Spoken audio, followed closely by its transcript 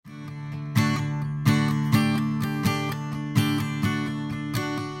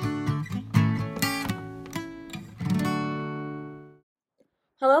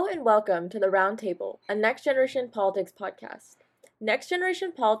Hello and welcome to The Roundtable, a Next Generation Politics podcast. Next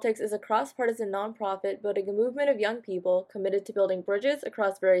Generation Politics is a cross-partisan nonprofit building a movement of young people committed to building bridges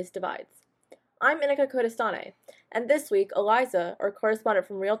across various divides. I'm Inika Kodestane, and this week Eliza, our correspondent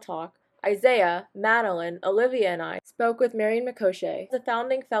from Real Talk, Isaiah, Madeline, Olivia, and I spoke with Marian McCoshay, the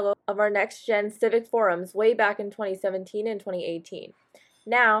founding fellow of our Next Gen Civic Forums way back in 2017 and 2018.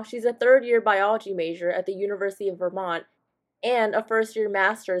 Now, she's a third-year biology major at the University of Vermont and a first-year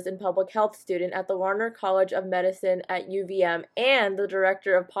master's in public health student at the Larner College of Medicine at UVM, and the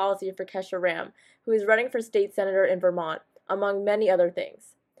director of policy for Kesha Ram, who is running for state senator in Vermont, among many other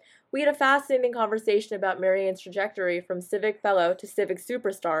things. We had a fascinating conversation about Marian's trajectory from civic fellow to civic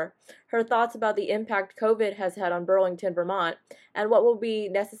superstar, her thoughts about the impact COVID has had on Burlington, Vermont, and what will be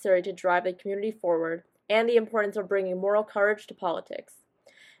necessary to drive the community forward, and the importance of bringing moral courage to politics.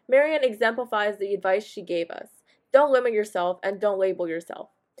 Marian exemplifies the advice she gave us. Don't limit yourself and don't label yourself.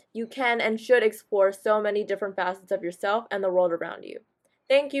 You can and should explore so many different facets of yourself and the world around you.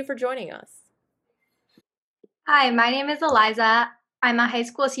 Thank you for joining us. Hi, my name is Eliza. I'm a high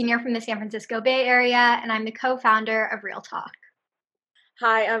school senior from the San Francisco Bay Area, and I'm the co-founder of Real Talk.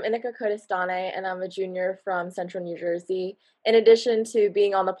 Hi, I'm Inika Kodestane, and I'm a junior from Central New Jersey. In addition to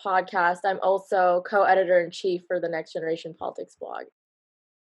being on the podcast, I'm also co-editor-in-chief for the Next Generation Politics blog.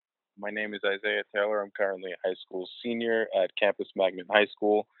 My name is Isaiah Taylor. I'm currently a high school senior at Campus Magnet High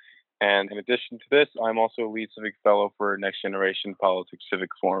School. And in addition to this, I'm also a lead civic fellow for Next Generation Politics Civic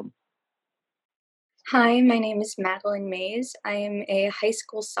Forum. Hi, my name is Madeline Mays. I am a high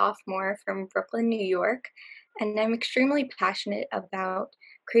school sophomore from Brooklyn, New York, and I'm extremely passionate about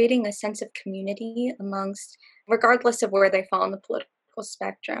creating a sense of community amongst, regardless of where they fall on the political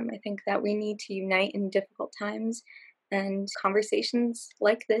spectrum. I think that we need to unite in difficult times, and conversations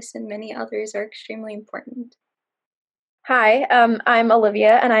like this and many others are extremely important. Hi, I'm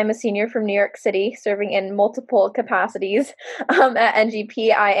Olivia, and I'm a senior from New York City, serving in multiple capacities at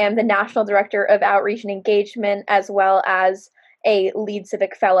NGP. I am the National Director of Outreach and Engagement, as well as a lead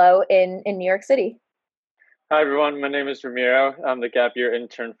civic fellow in New York City. Hi, everyone. My name is Ramiro. I'm the gap year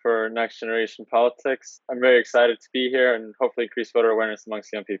intern for Next Generation Politics. I'm very excited to be here and hopefully increase voter awareness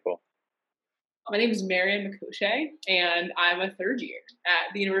amongst young people. My name is Marian McCoshay, and I'm a third year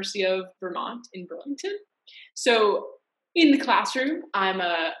at the University of Vermont in Burlington. So in the classroom, I'm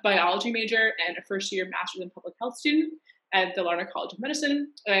a biology major and a first-year master's in public health student at the Larner College of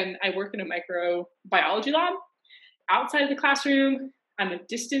Medicine, and I work in a microbiology lab. Outside of the classroom, I'm a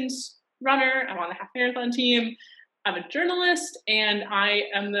distance runner. I'm on the half marathon team. I'm a journalist, and I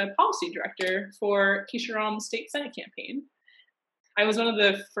am the policy director for Kesha Ram's state senate campaign. I was one of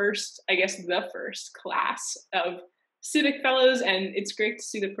the first, the first class of civic fellows, and it's great to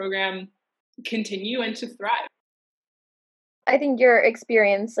see the program continue and to thrive. I think your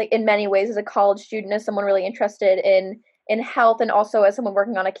experience, in many ways as a college student, as someone really interested in health, and also as someone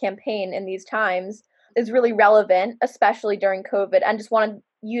working on a campaign in these times, is really relevant, especially during COVID. And just wanted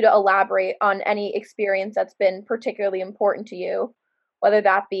you to elaborate on any experience that's been particularly important to you, whether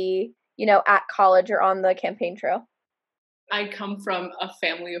that be, at college or on the campaign trail. I come from a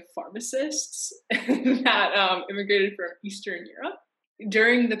family of pharmacists that immigrated from Eastern Europe.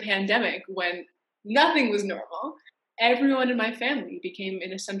 During the pandemic, when nothing was normal, everyone in my family became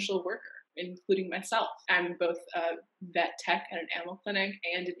an essential worker, including myself. I'm both a vet tech at an animal clinic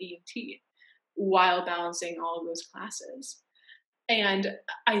and an EMT, while balancing all of those classes. And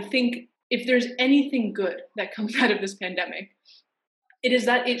I think if there's anything good that comes out of this pandemic, it is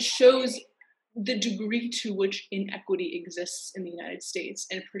that it shows the degree to which inequity exists in the United States.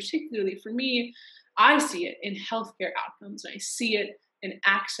 And particularly for me, I see it in healthcare outcomes, and I see it in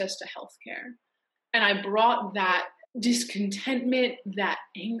access to healthcare. And I brought that discontentment, that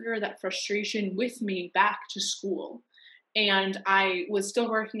anger, that frustration with me back to school. And I was still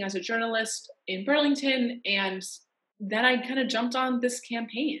working as a journalist in Burlington, and then I kind of jumped on this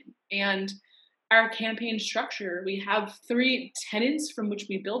campaign. And our campaign structure, we have 3 tenets from which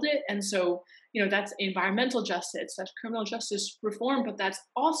we build it. And so, that's environmental justice, that's criminal justice reform, but that's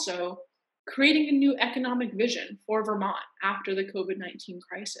also creating a new economic vision for Vermont after the COVID-19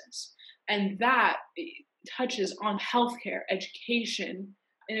 crisis. And that touches on healthcare, education,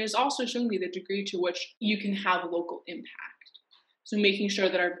 and it is also showing me the degree to which you can have local impact. So making sure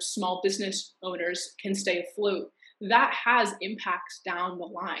that our small business owners can stay afloat, that has impacts down the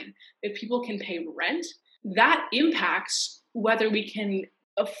line. If people can pay rent, that impacts whether we can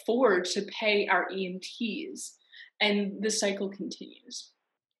afford to pay our EMTs, and the cycle continues.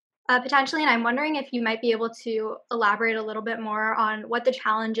 potentially, and I'm wondering if you might be able to elaborate a little bit more on what the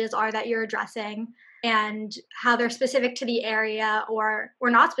challenges are that you're addressing and how they're specific to the area or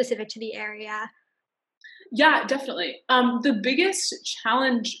not specific to the area. Yeah, definitely. The biggest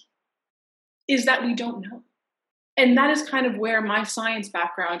challenge is that we don't know. And that is kind of where my science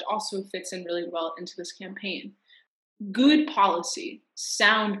background also fits in really well into this campaign. Good policy,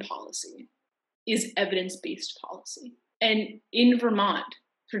 sound policy, is evidence-based policy. And in Vermont,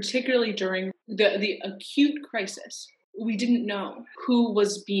 particularly during the acute crisis, we didn't know who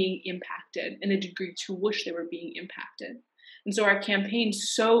was being impacted and the degree to which they were being impacted. And so our campaign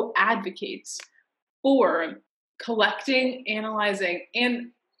so advocates for collecting, analyzing,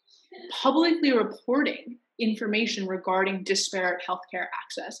 and publicly reporting information regarding disparate healthcare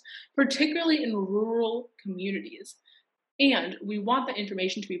access, particularly in rural communities. And we want that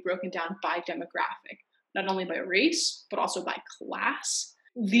information to be broken down by demographic, not only by race, but also by class.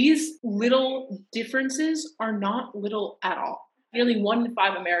 These little differences are not little at all. Nearly 1 in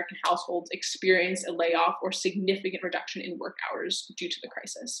 5 American households experience a layoff or significant reduction in work hours due to the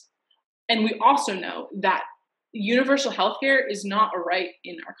crisis. And we also know that universal healthcare is not a right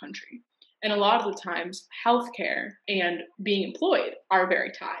in our country. And a lot of the times, healthcare and being employed are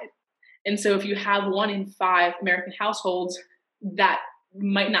very tied. And so if you have 1 in 5 American households that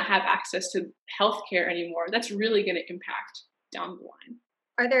might not have access to healthcare anymore, that's really going to impact down the line.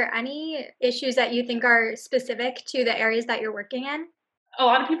 Are there any issues that you think are specific to the areas that you're working in? A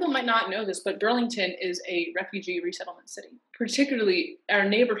lot of people might not know this, but Burlington is a refugee resettlement city. Particularly, our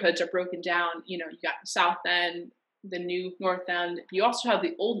neighborhoods are broken down. You got the South End, the new North End. You also have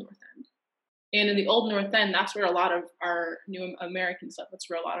the old North End. And in the old North End, that's where a lot of our new Americans live. That's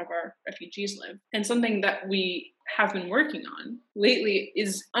where a lot of our refugees live. And something that we have been working on lately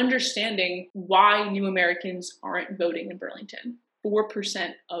is understanding why new Americans aren't voting in Burlington.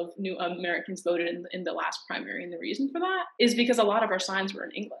 4% of new Americans voted in the last primary. And the reason for that is because a lot of our signs were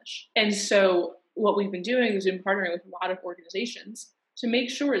in English. And so what we've been doing is been partnering with a lot of organizations to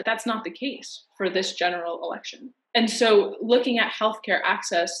make sure that's not the case for this general election. And so looking at healthcare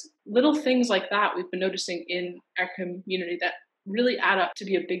access, little things like that we've been noticing in our community that really add up to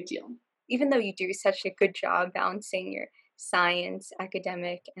be a big deal. Even though you do such a good job balancing your science,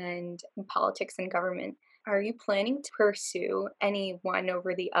 academic, and politics and government, are you planning to pursue any one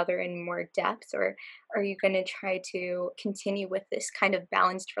over the other in more depth, or are you going to try to continue with this kind of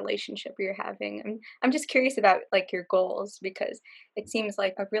balanced relationship you're having? I'm just curious about your goals, because it seems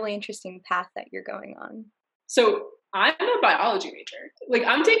like a really interesting path that you're going on. So I'm a biology major.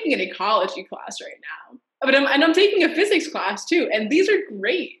 I'm taking an ecology class right now, but I'm taking a physics class too. And these are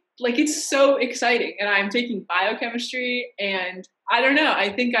great. It's so exciting. And I'm taking biochemistry, and I don't know,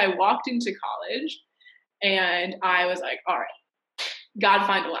 I think I walked into college and I was like, all right, gotta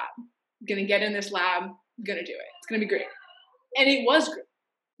find a lab. I'm gonna get in this lab, I'm gonna do it. It's gonna be great. And it was great.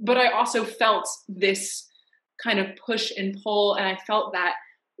 But I also felt this kind of push and pull, and I felt that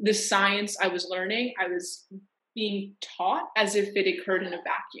the science I was learning, I was being taught as if it occurred in a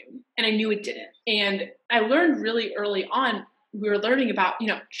vacuum. And I knew it didn't. And I learned really early on, we were learning about,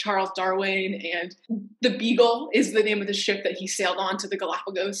 Charles Darwin, and the Beagle is the name of the ship that he sailed on to the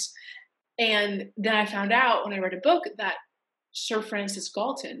Galapagos. And then I found out when I read a book that Sir Francis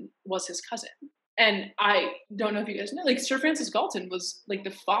Galton was his cousin. And I don't know if you guys know, Sir Francis Galton was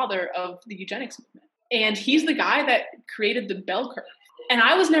the father of the eugenics movement. And he's the guy that created the bell curve. And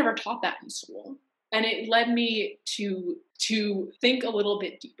I was never taught that in school. And it led me to think a little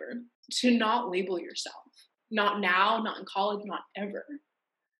bit deeper, to not label yourself. Not now, not in college, not ever.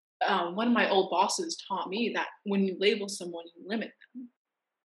 One of my old bosses taught me that when you label someone, you limit them.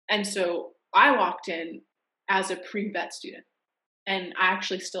 And so I walked in as a pre-vet student, and I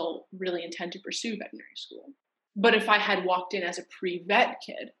actually still really intend to pursue veterinary school. But if I had walked in as a pre-vet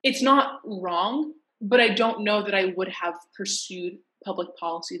kid, it's not wrong, but I don't know that I would have pursued public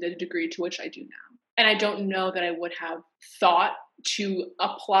policy the degree to which I do now. And I don't know that I would have thought to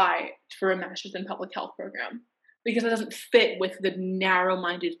apply for a master's in public health program, because it doesn't fit with the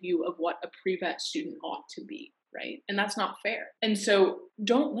narrow-minded view of what a pre-vet student ought to be. Right? And that's not fair. And so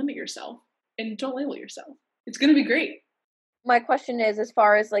don't limit yourself and don't label yourself. It's going to be great. My question is, as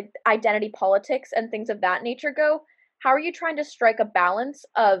far as identity politics and things of that nature go, how are you trying to strike a balance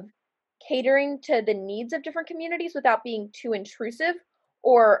of catering to the needs of different communities without being too intrusive,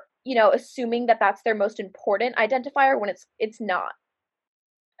 or, assuming that that's their most important identifier when it's not?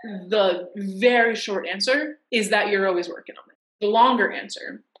 The very short answer is that you're always working on it. The longer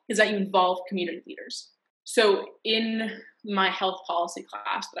answer is that you involve community leaders. So in my health policy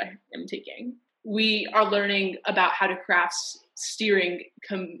class that I am taking, we are learning about how to craft steering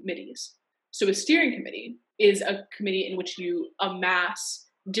committees. So a steering committee is a committee in which you amass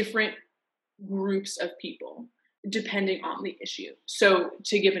different groups of people depending on the issue. So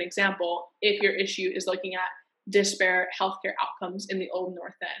to give an example, if your issue is looking at disparate healthcare outcomes in the Old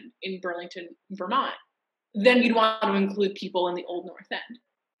North End in Burlington, Vermont, then you'd want to include people in the Old North End.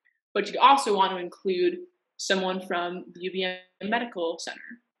 But you'd also want to include someone from the UVM Medical Center.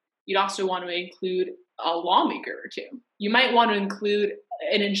 You'd also want to include a lawmaker or two. You might want to include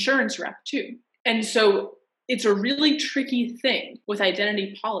an insurance rep too. And so it's a really tricky thing with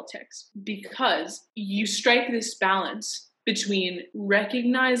identity politics because you strike this balance between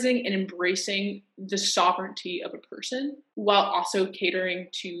recognizing and embracing the sovereignty of a person while also catering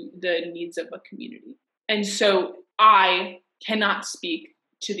to the needs of a community. And so I cannot speak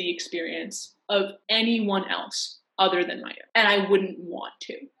to the experience of anyone else other than my own, and I wouldn't want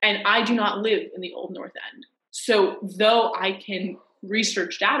to. And I do not live in the Old North End. So though I can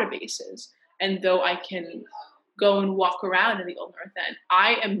research databases and though I can go and walk around in the Old North End,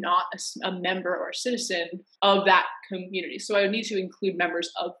 I am not a member or a citizen of that community. So I would need to include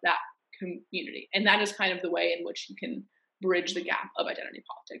members of that community. And that is kind of the way in which you can bridge the gap of identity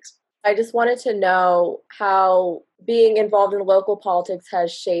politics. I just wanted to know how being involved in local politics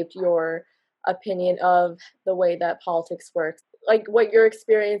has shaped your opinion of the way that politics works, like what your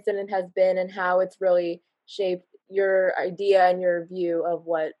experience in it has been and how it's really shaped your idea and your view of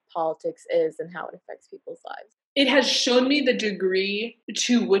what politics is and how it affects people's lives. It has shown me the degree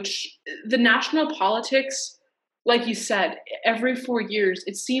to which the national politics, like you said, every 4 years,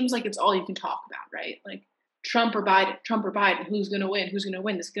 it seems like it's all you can talk about, right? Like Trump or Biden, who's going to win? This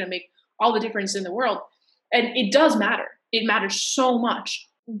is going to make all the difference in the world. And it does matter. It matters so much.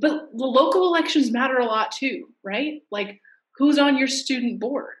 But the local elections matter a lot too, right? Like who's on your student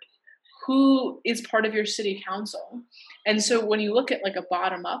board? Who is part of your city council? And so when you look at like a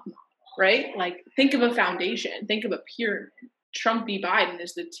bottom up model, right? Like think of a foundation, think of a pyramid. Trump v. Biden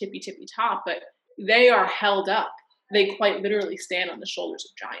is the tippy top, but they are held up. They quite literally stand on the shoulders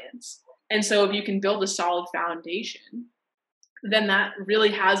of giants. And so if you can build a solid foundation, then that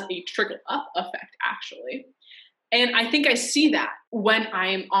really has a trickle up effect actually. And I think I see that when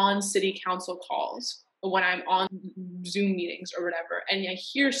I'm on city council calls, when I'm on Zoom meetings or whatever, and I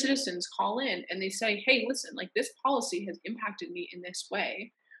hear citizens call in and they say, hey, listen, like this policy has impacted me in this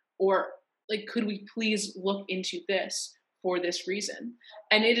way, or like, could we please look into this for this reason?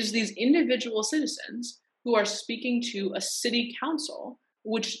 And it is these individual citizens who are speaking to a city council,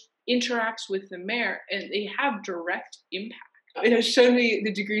 which interacts with the mayor, and they have direct impact. It has shown me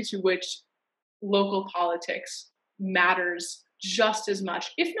the degree to which local politics matters just as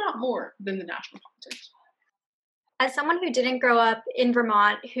much, if not more, than the national politics. As someone who didn't grow up in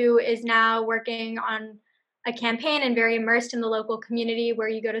Vermont, who is now working on a campaign and very immersed in the local community where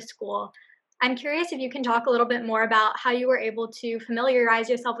you go to school, I'm curious if you can talk a little bit more about how you were able to familiarize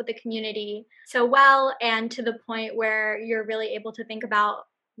yourself with the community so well and to the point where you're really able to think about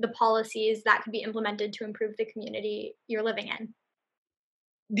the policies that could be implemented to improve the community you're living in.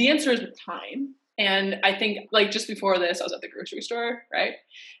 The answer is with time. And I think like just before this, I was at the grocery store, right?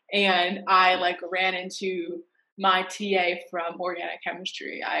 And I like ran into my TA from organic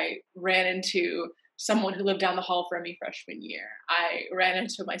chemistry. I ran into someone who lived down the hall from me freshman year. I ran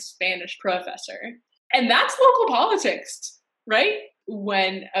into my Spanish professor. And that's local politics, right?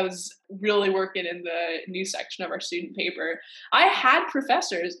 When I was really working in the news section of our student paper, I had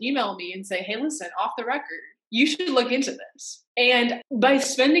professors email me and say, hey, listen, off the record, you should look into this. And by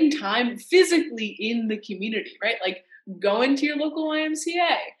spending time physically in the community, right? Like going to your local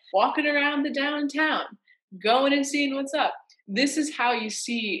YMCA, walking around the downtown, going and seeing what's up. This is how you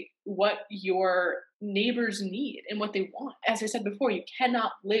see what your neighbors need and what they want. As I said before, you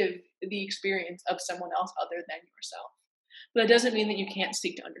cannot live the experience of someone else other than yourself. But that doesn't mean that you can't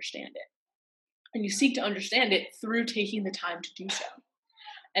seek to understand it. And you seek to understand it through taking the time to do so.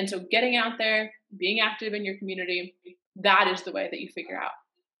 And so getting out there, being active in your community, that is the way that you figure out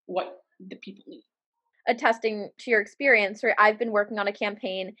what the people need. Attesting to your experience, right? I've been working on a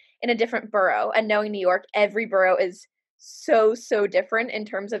campaign in a different borough, and knowing New York, every borough is so different in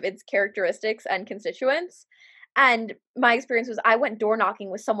terms of its characteristics and constituents. And my experience was I went door knocking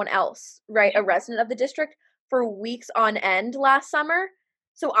with someone else, right? A resident of the district for weeks on end last summer.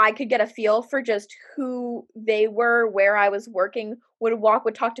 So I could get a feel for just who they were, where I was working,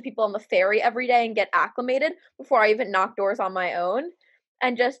 would talk to people on the ferry every day and get acclimated before I even knocked doors on my own.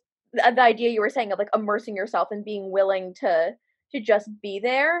 And just the idea you were saying of like immersing yourself and being willing to just be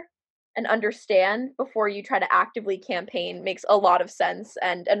there and understand before you try to actively campaign makes a lot of sense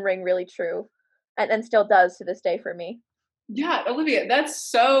and ring really true and still does to this day for me. Yeah, Olivia,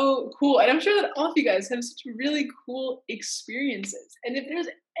 that's so cool. And I'm sure that all of you guys have such really cool experiences. And if there's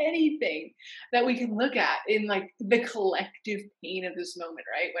anything that we can look at in like the collective pain of this moment,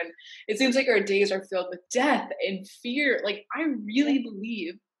 right? When it seems like our days are filled with death and fear, like I really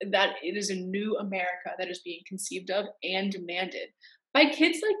believe that it is a new America that is being conceived of and demanded by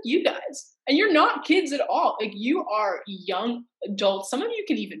kids like you guys. And you're not kids at all. Like you are young adults. Some of you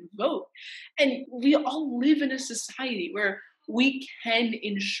can even vote. And we all live in a society where we can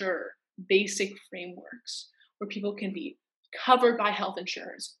ensure basic frameworks where people can be covered by health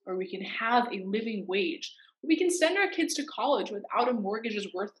insurance, where we can have a living wage, where we can send our kids to college without a mortgage's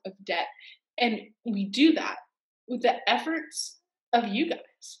worth of debt. And we do that with the efforts of you guys.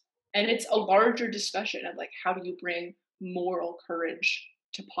 And it's a larger discussion of like, how do you bring moral courage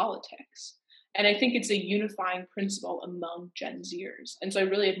to politics? And I think it's a unifying principle among Gen Zers. And so I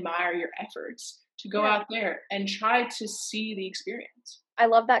really admire your efforts to go out there and try to see the experience. I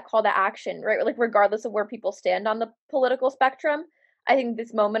love that call to action, right? Like, regardless of where people stand on the political spectrum, I think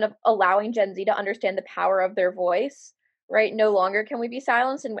this moment of allowing Gen Z to understand the power of their voice, right? No longer can we be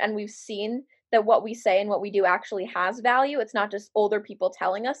silenced. And we've seen that what we say and what we do actually has value. It's not just older people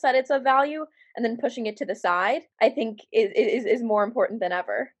telling us that it's of value and then pushing it to the side. I think is more important than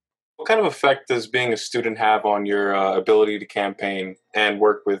ever. What kind of effect does being a student have on your ability to campaign and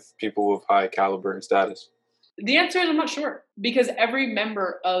work with people of high caliber and status? The answer is I'm not sure, because every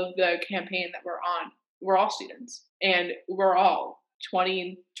member of the campaign that we're on, we're all students and we're all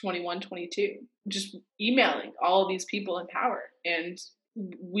 20, 21, 22, just emailing all of these people in power. And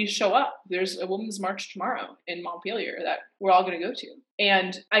we show up. There's a women's march tomorrow in Montpelier that we're all going to go to.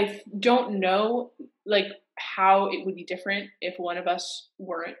 And I don't know like how it would be different if one of us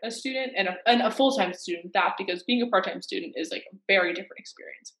weren't a student and a full-time student, that because being a part-time student is like a very different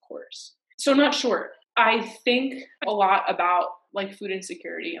experience, of course. So I'm not sure. I think a lot about like food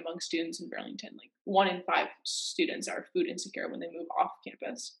insecurity among students in Burlington. Like 1 in 5 students are food insecure when they move off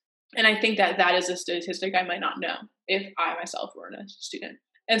campus. And I think that that is a statistic I might not know if I myself weren't a student.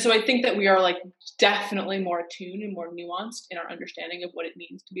 And so I think that we are like definitely more attuned and more nuanced in our understanding of what it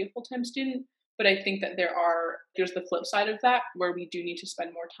means to be a full-time student. But I think that there's the flip side of that, where we do need to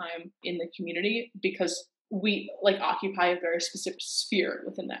spend more time in the community because we like occupy a very specific sphere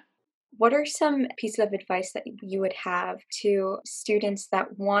within that. What are some pieces of advice that you would have to students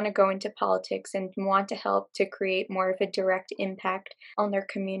that want to go into politics and want to help to create more of a direct impact on their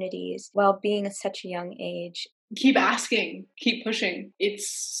communities while being at such a young age? Keep asking, keep pushing. It's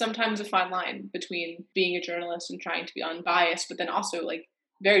sometimes a fine line between being a journalist and trying to be unbiased, but then also like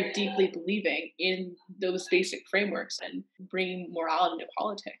very deeply believing in those basic frameworks and bringing morality into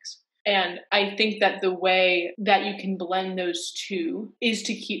politics. And I think that the way that you can blend those two is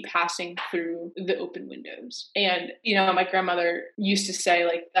to keep passing through the open windows. And, you know, my grandmother used to say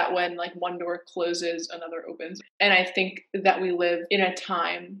like that when like one door closes, another opens. And I think that we live in a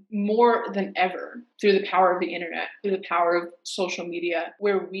time more than ever through the power of the internet, through the power of social media,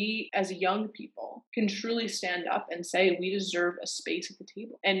 where we as young people can truly stand up and say we deserve a space at the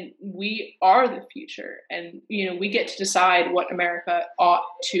table. And we are the future. And, you know, we get to decide what America ought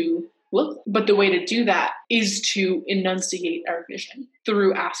to look. But the way to do that is to enunciate our vision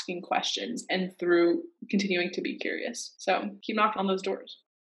through asking questions and through continuing to be curious. So keep knocking on those doors.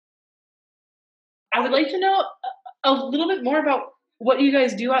 I would like to know a little bit more about what you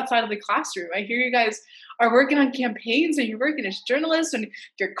guys do outside of the classroom. I hear you guys are working on campaigns and you're working as journalists and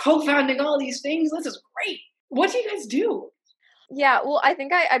you're co-founding all these things. This is great. What do you guys do? Yeah, well, I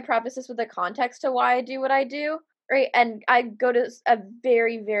think I preface this with a context to why I do what I do. Right. And I go to a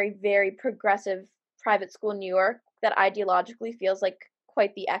very, very, very progressive private school in New York that ideologically feels like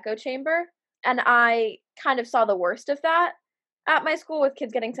quite the echo chamber. And I kind of saw the worst of that at my school, with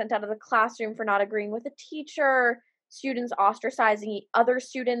kids getting sent out of the classroom for not agreeing with a teacher, students ostracizing other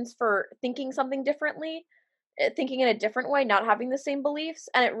students for thinking something differently, thinking in a different way, not having the same beliefs.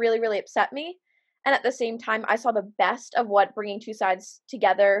 And it really, really upset me. And at the same time, I saw the best of what bringing two sides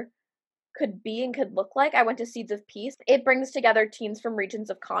together could be and could look like. I went to Seeds of Peace. It brings together teens from regions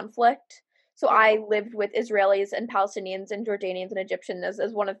of conflict. So I lived with Israelis and Palestinians and Jordanians and Egyptians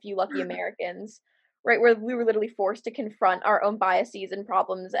as one of few lucky Americans, right, where we were literally forced to confront our own biases and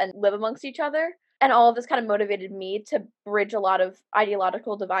problems and live amongst each other. And all of this kind of motivated me to bridge a lot of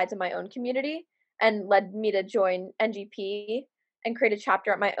ideological divides in my own community and led me to join NGP and create a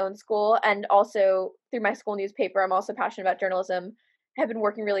chapter at my own school. And also through my school newspaper, I'm also passionate about journalism. Have been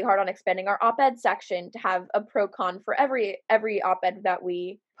working really hard on expanding our op-ed section to have a pro-con for every op-ed that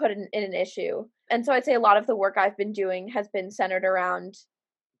we put in an issue. And so I'd say a lot of the work I've been doing has been centered around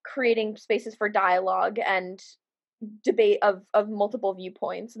creating spaces for dialogue and debate of multiple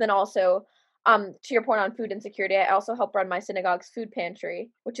viewpoints. Then also, to your point on food insecurity, I also help run my synagogue's food pantry,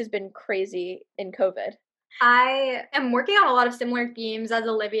 which has been crazy in COVID. I am working on a lot of similar themes as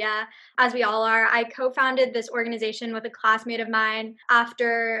Olivia, as we all are. I co-founded this organization with a classmate of mine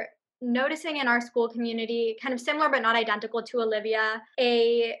after noticing in our school community, kind of similar but not identical to Olivia,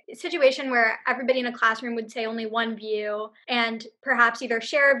 a situation where everybody in a classroom would say only one view and perhaps either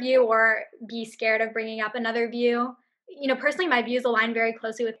share a view or be scared of bringing up another view. Personally, my views align very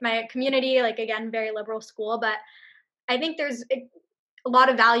closely with my community, like, again, very liberal school, but I think there's a lot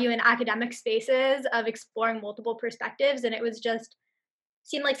of value in academic spaces of exploring multiple perspectives. And it was just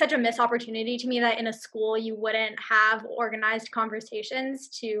seemed like such a missed opportunity to me that in a school you wouldn't have organized conversations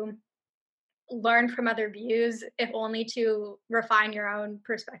to learn from other views, if only to refine your own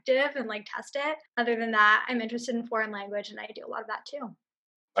perspective and like test it. Other than that, I'm interested in foreign language and I do a lot of that too.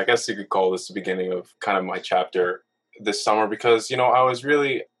 I guess you could call this the beginning of kind of my chapter this summer because, I was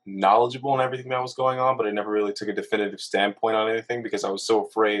really knowledgeable in everything that was going on, but I never really took a definitive standpoint on anything because I was so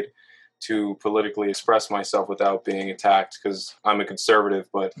afraid to politically express myself without being attacked because I'm a conservative,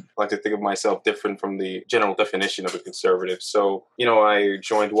 but I like to think of myself different from the general definition of a conservative. So, I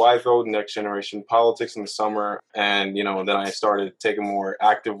joined YVote, Next Generation Politics in the summer, and, then I started taking a more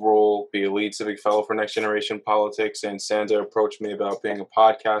active role, be a lead civic fellow for Next Generation Politics, and Sandra approached me about being a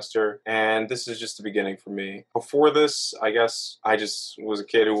podcaster, and this is just the beginning for me. Before this, I guess I just was a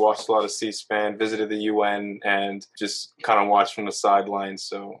kid who watched a lot of C-SPAN, visited the UN, and just kind of watched from the sidelines,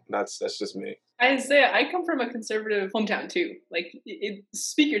 so that's just me. Isaiah, I come from a conservative hometown too.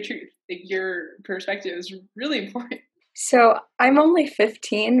 Speak your truth. Your perspective is really important. So I'm only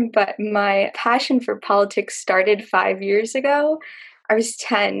 15, but my passion for politics started 5 years ago. I was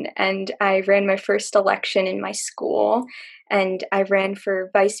 10 and I ran my first election in my school, and I ran for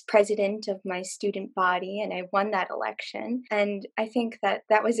vice president of my student body and I won that election. And I think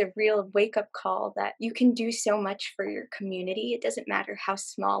that was a real wake-up call that you can do so much for your community. It doesn't matter how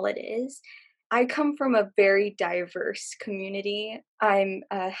small it is. I come from a very diverse community. I'm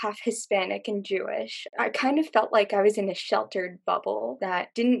half Hispanic and Jewish. I kind of felt like I was in a sheltered bubble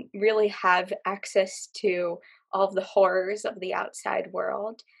that didn't really have access to all of the horrors of the outside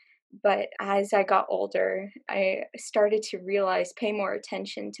world. But as I got older, I started to pay more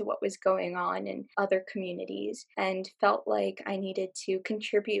attention to what was going on in other communities and felt like I needed to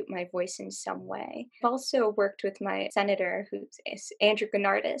contribute my voice in some way. I've also worked with my senator, who's Andrew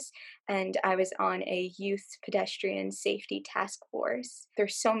Gennardis, and I was on a youth pedestrian safety task force.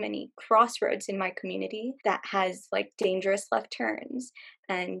 There's so many crossroads in my community that has dangerous left turns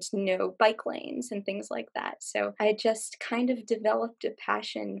and no bike lanes and things like that. So I just kind of developed a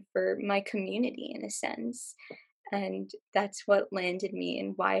passion for my community in a sense. And that's what landed me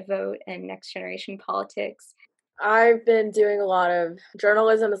in YVote and Next Generation Politics. I've been doing a lot of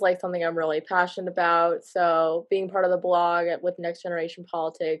journalism is something I'm really passionate about. So being part of the blog with Next Generation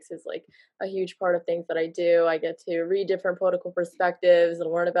Politics is a huge part of things that I do. I get to read different political perspectives and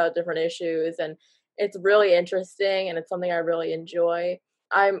learn about different issues. And it's really interesting and it's something I really enjoy.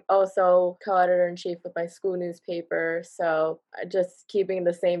 I'm also co-editor-in-chief with my school newspaper, so just keeping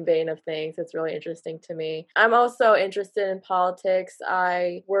the same vein of things, it's really interesting to me. I'm also interested in politics.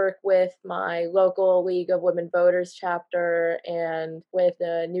 I work with my local League of Women Voters chapter and with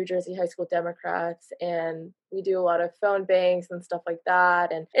the New Jersey High School Democrats, and we do a lot of phone banks and stuff like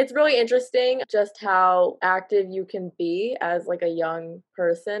that. And it's really interesting just how active you can be as a young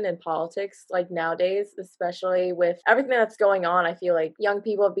person in politics, nowadays, especially with everything that's going on. I feel like young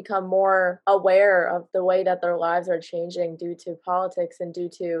people have become more aware of the way that their lives are changing due to politics and due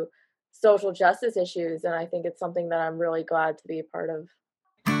to social justice issues. And I think it's something that I'm really glad to be a part of.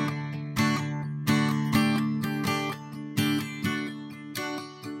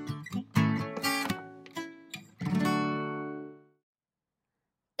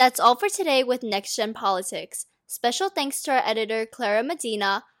 That's all for today with Next Gen Politics. Special thanks to our editor, Clara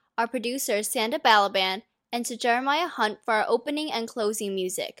Medina, our producer, Sandra Balaban, and to Jeremiah Hunt for our opening and closing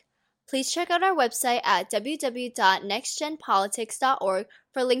music. Please check out our website at www.nextgenpolitics.org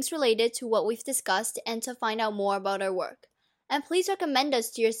for links related to what we've discussed and to find out more about our work. And please recommend us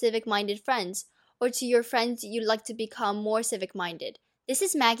to your civic-minded friends or to your friends you'd like to become more civic-minded. This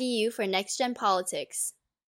is Maggie Yu for Next Gen Politics.